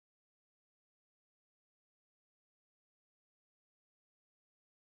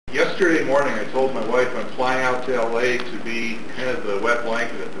Yesterday morning, I told my wife I'm flying out to LA to be kind of the wet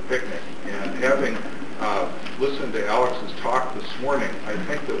blanket at the picnic. And having listened to Alex's talk this morning, I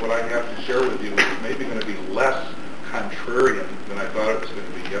think that what I have to share with you is maybe going to be less contrarian than I thought it was going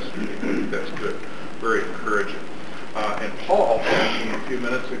to be yesterday. I think that's good. Very encouraging. And Paul asked me a few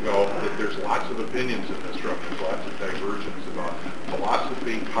minutes ago that there's lots of opinions in this room. There's lots of divergence about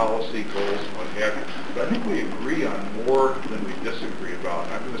philosophy, policy, goals, and what have you. But I think we agree on more than we disagree about.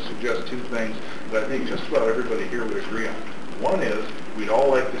 And I'm going to suggest two things that I think just about everybody here would agree on. One is we'd all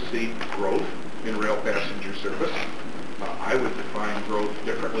like to see growth in rail passenger service. I would define growth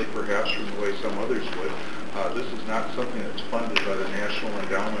differently perhaps from the way some others would. This is not something that's funded by the National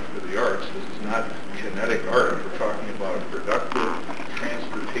Endowment for the Arts. This is not kinetic art. We're talking about a productive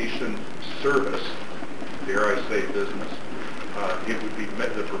transportation service, dare I say business. It would be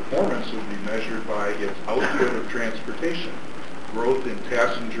the performance would be measured by its output of transportation, growth in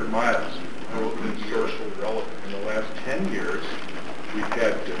passenger miles, growth in social relevance. In the last 10 years, we've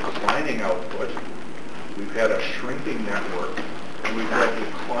had declining output, we've had a shrinking network, and we've had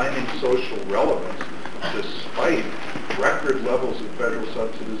declining social relevance despite record levels of federal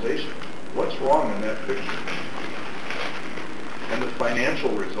subsidization. What's wrong in that picture? And the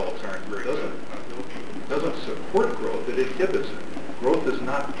financial results aren't great. It doesn't support growth, it inhibits it. Growth is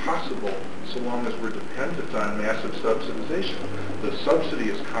not possible so long as we're dependent on massive subsidization. The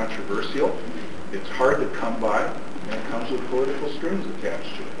subsidy is controversial, it's hard to come by, and it comes with political strings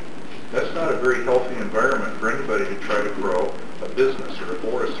attached to it. That's not a very healthy environment for anybody to try to grow a business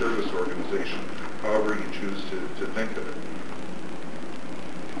or a service organization, however you choose to think of it.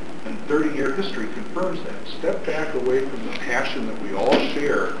 And 30-year history confirms that. Step back away from the passion that we all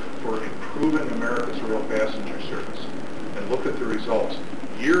share for improving America's rail passenger service and look at the results.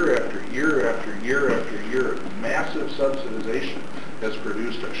 Year after year after year after year, massive subsidization has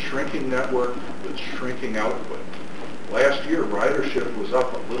produced a shrinking network with shrinking output. Last year, ridership was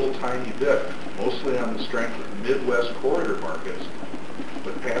up a little tiny bit, mostly on the strength of Midwest corridor markets,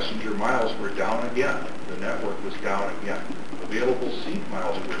 but passenger miles were down again. The network was down again. Available seat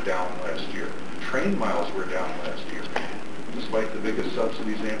miles were down last year. Train miles were down last year, despite the biggest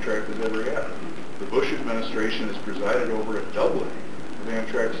subsidies Amtrak has ever had. The Bush administration has presided over a doubling of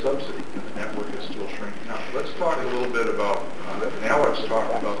Amtrak subsidy, and the network is still shrinking. Now, let's talk a little bit about, and Alex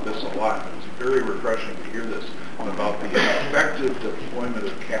talked about this a lot, and it's very refreshing to hear this, about the effective deployment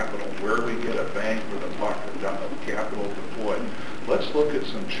of capital, where we get a bang for the buck of capital deployed. Let's look at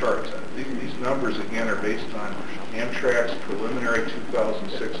some charts. These numbers, again, are based on Amtrak's preliminary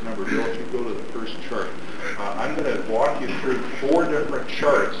 2006 number. Bill, if you go to the first chart, I'm going to walk you through 4 different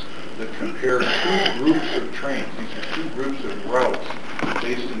charts that compare 2 groups of trains. These are 2 groups of routes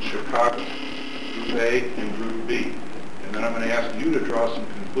based in Chicago, Group A and Group B. And then I'm going to ask you to draw some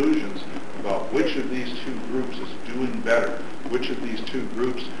conclusions about which of these 2 groups is doing better, which of these 2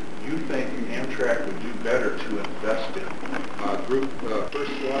 groups you think Amtrak would do better to invest in.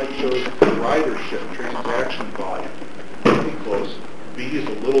 First slide shows ridership, transaction volume. Pretty close. B is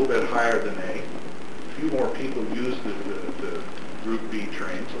a little bit higher than A. A few more people use the Group B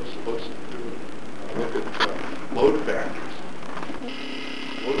trains. Let's look at load factors.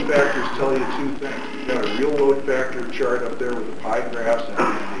 Load factors tell you 2 things. You've got a real load factor chart up there with the pie graphs and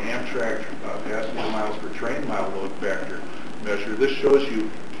the Amtrak passenger miles per train mile load factor measure. This shows you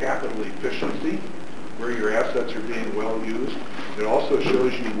capital efficiency, where your assets are being well used. It also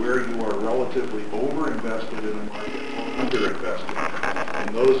shows you where you are relatively over-invested in a market or under-invested.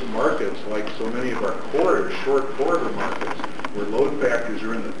 In those markets, like so many of our short corridor markets, where load factors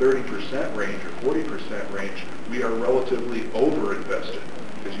are in the 30% range or 40% range, we are relatively over-invested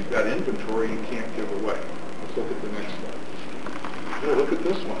because you've got inventory you can't give away. Let's look at the next slide. Oh, look at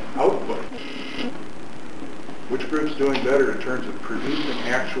this one, output. Which group's doing better in terms of producing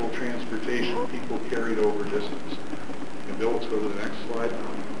actual transportation, people carried over distance? And Bill, let's go to the next slide.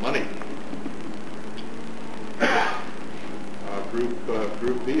 Money.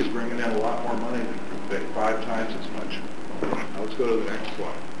 Group B is bringing in a lot more money than Group A, 5 times as much. Now let's go to the next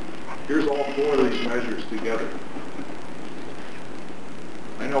slide. Here's all 4 of these measures together.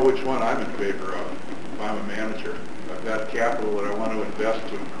 I know which one I'm in favor of if I'm a manager. I've got capital that I want to invest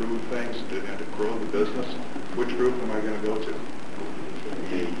to improve things and to grow the business. Which group am I going to go to?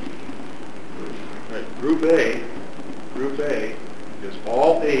 Right. Group A is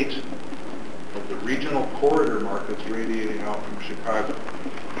all 8 of the regional corridor markets radiating out from Chicago.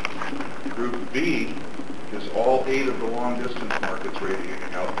 Group B is all 8 of the long-distance markets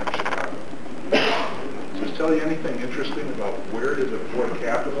radiating out from Chicago. Does this tell you anything interesting about where to deploy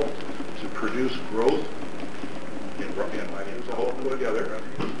capital to produce growth in all together?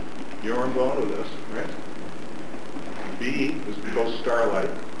 You know where I'm going with this, right? B is the Coast Starlight.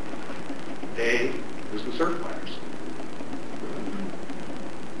 A is the surf liners.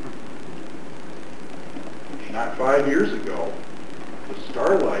 Not 5 years ago, the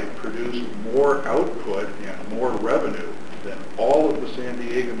Starlight produced more output and more revenue than all of the San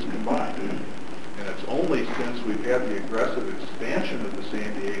Diegans combined. And it's only since we've had the aggressive expansion of the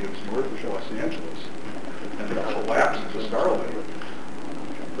San Diegans north of Los Angeles and the collapse of the Starlight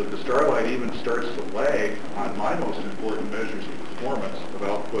that the Starlight even starts to lag on my most important measures of performance of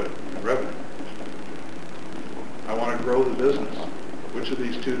output and revenue. I want to grow the business. Which of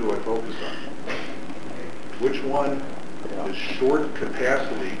these two do I focus on? Which one is short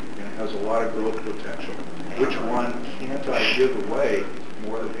capacity and has a lot of growth potential? Which one can't I give away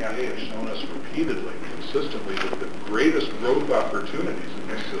more than half has shown us repeatedly, consistently, that the greatest growth opportunities in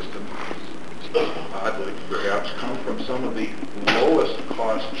this system, oddly perhaps, come from some of the lowest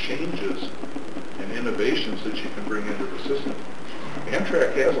cost changes and innovations that you can bring into the system.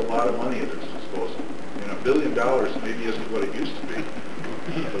 Amtrak has a lot of money at its disposal. $1 billion maybe isn't what it used to be,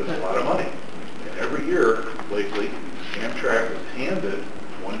 but it's a lot of money. And every year lately, Amtrak has handed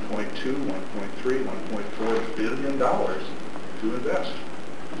 $1.2, $1.3, $1.4 billion to invest.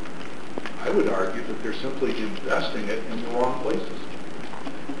 I would argue that they're simply investing it in the wrong places.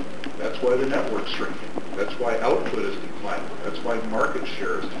 That's why the network's shrinking. That's why output is declining. That's why market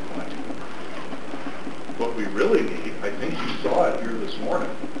share is declining. What we really need, I think you saw it here this morning,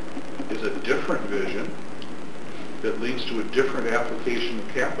 is a different vision that leads to a different application of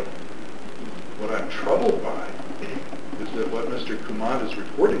capital. What I'm troubled by is that what Mr. Kummant is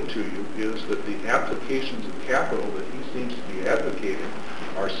reporting to you is that the applications of capital that he seems to be advocating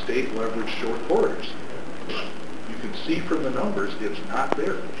are state leveraged short corridors. You can see from the numbers it's not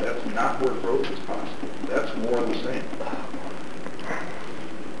there. That's not where growth is possible. That's more of the same.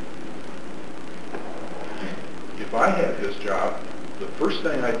 If I had his job, the first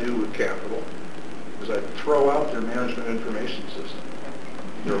thing I do with capital is I throw out their management information system,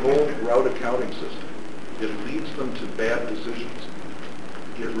 their whole route accounting system. It leads them to bad decisions.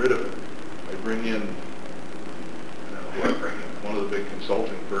 Get rid of it. I bring in, one of the big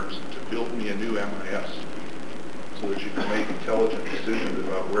consulting firms to build me a new MIS so that you can make intelligent decisions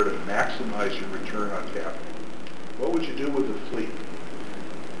about where to maximize your return on capital. What would you do with the fleet?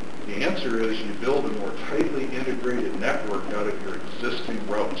 The answer is you build a more tightly integrated network out of your existing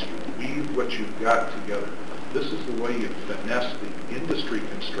routes. You weave what you've got together. This is the way you finesse the industry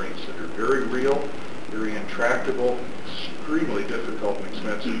constraints that are very real, very intractable, extremely difficult and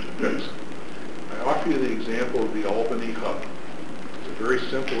expensive to fix. I offer you the example of the Albany hub. It's a very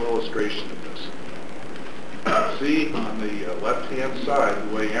simple illustration of this. See on the left-hand side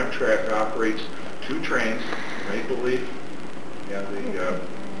the way Amtrak operates two trains, Maple Leaf and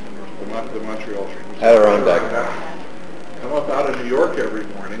the Montreal train. Adirondack. Come up out of New York every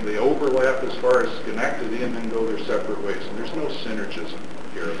morning. They overlap as far as Schenectady and then go their separate ways. And there's no synergism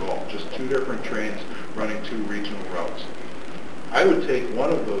here at all. Just two different trains running two regional routes. I would take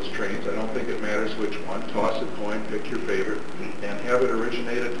one of those trains, I don't think it matters which one, toss a coin, pick your favorite, and have it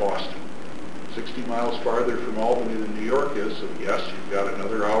originate at Boston. 60 miles farther from Albany than New York is, so yes, you've got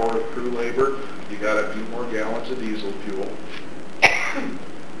another hour of crew labor, you got a few more gallons of diesel fuel,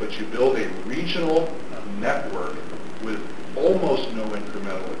 but you build a regional network with almost no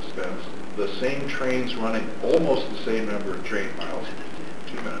incremental expense, the same trains running almost the same number of train miles.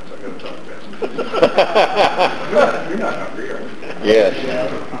 2 minutes, I got to talk fast. You're not hungry, are you? Yes.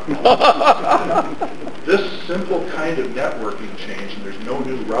 This simple kind of networking change, and there's no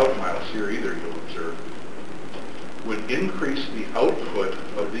new route miles here either, you'll observe, would increase the output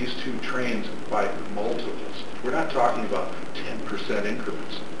of these two trains by multiples. We're not talking about 10%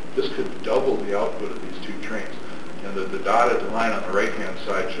 increments. This could double the output of these two trains. And the dotted line on the right-hand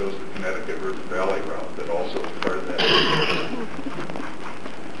side shows the Connecticut River Valley route that also is part of that.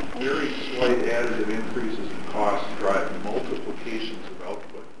 Very slight additive increases in cost drive multiplications of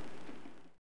output.